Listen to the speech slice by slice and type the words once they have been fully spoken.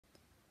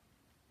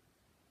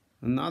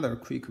Another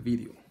quick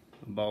video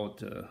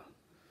about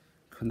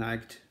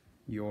connect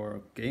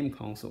your game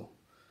console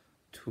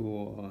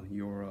to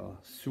your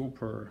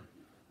super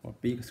or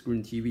big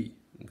screen TV.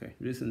 Okay,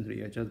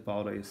 recently I just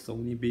bought a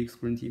Sony big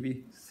screen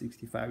TV,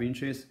 65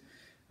 inches.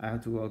 I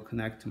have to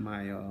connect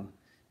my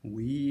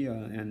Wii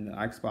and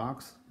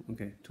Xbox,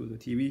 okay, to the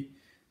TV.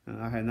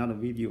 I had another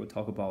video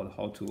talk about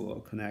how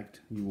to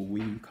connect your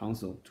Wii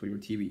console to your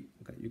TV.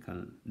 Okay, you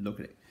can look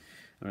at it.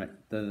 All right.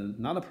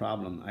 Another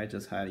problem I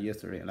just had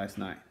last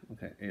night.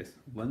 Okay, is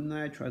when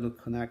I try to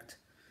connect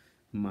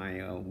my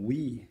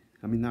Wii,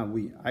 I mean not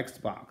Wii,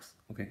 Xbox.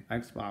 Okay,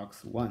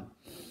 Xbox One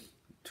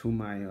to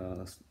my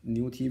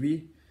new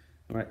TV.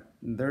 All right,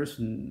 there's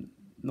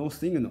no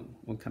signal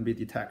can be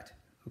detected.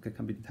 Okay,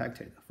 can be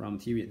detected from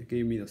TV. It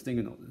gave me the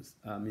signal.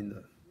 I mean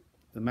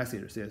the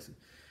message says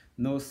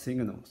no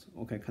signals.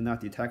 Okay,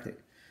 cannot detect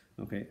it.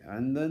 Okay,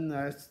 and then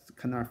I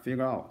cannot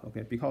figure out.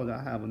 Okay, because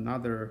I have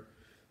another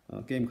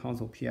game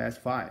console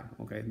PS5.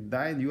 Okay,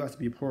 that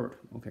USB port.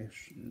 Okay,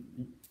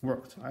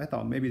 worked. I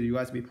thought maybe the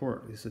USB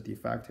port is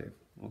defective.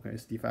 Okay,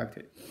 it's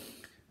defective,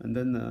 and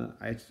then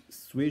I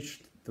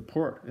switched the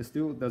port. It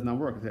still does not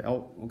work. I say,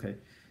 oh, okay,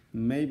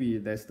 maybe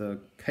that's the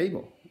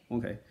cable.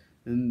 Okay,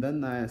 and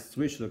then I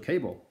switched the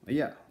cable.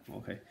 Yeah,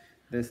 okay,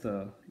 that's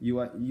the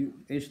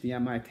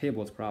HDMI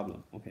cable's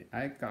problem. Okay,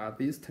 I got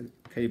this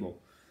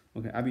cable.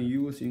 Okay, I've been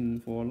using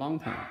for a long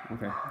time.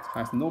 Okay, it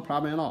has no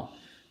problem at all,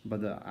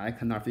 but I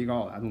cannot figure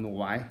out. I don't know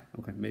why.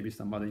 Okay, maybe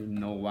somebody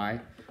know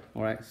why.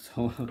 All right,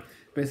 so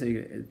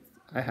basically,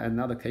 I had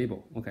another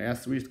cable. Okay, I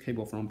switched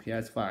cable from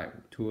PS5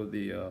 to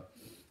the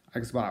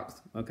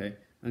Xbox. Okay,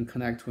 and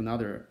connect to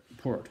another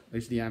port,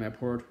 HDMI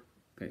port.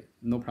 Okay,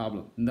 no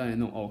problem. And then I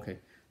know, okay,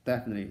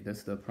 definitely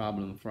that's the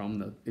problem from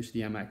the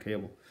HDMI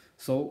cable.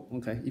 So,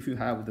 okay, if you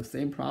have the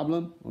same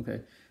problem,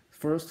 okay,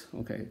 first,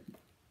 okay,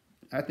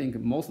 I think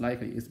most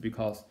likely it's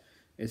because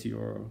it's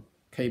your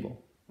cable.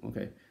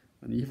 Okay,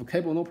 and if a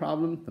cable no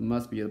problem, there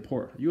must be a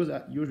port.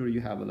 Usually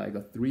you have like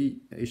a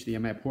 3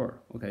 HDMI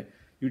port. Okay,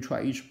 you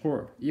try each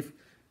port. If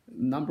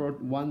number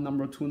 1,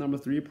 number 2, number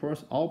 3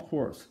 ports, all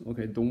ports,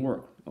 okay, don't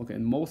work. Okay,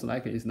 most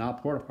likely it's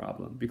not port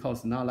problem,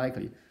 because not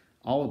likely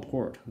all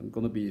port are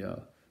gonna be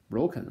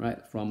broken,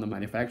 right, from the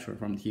manufacturer,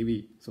 from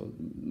TV. So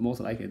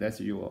most likely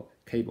that's your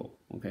cable.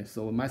 Okay,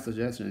 so my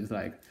suggestion is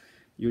like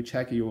you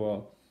check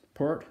your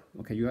port,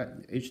 okay, your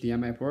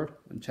HDMI port,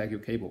 and check your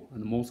cable,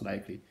 and most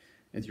likely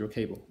it's your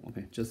cable.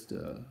 Okay, just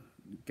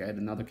get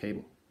another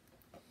cable.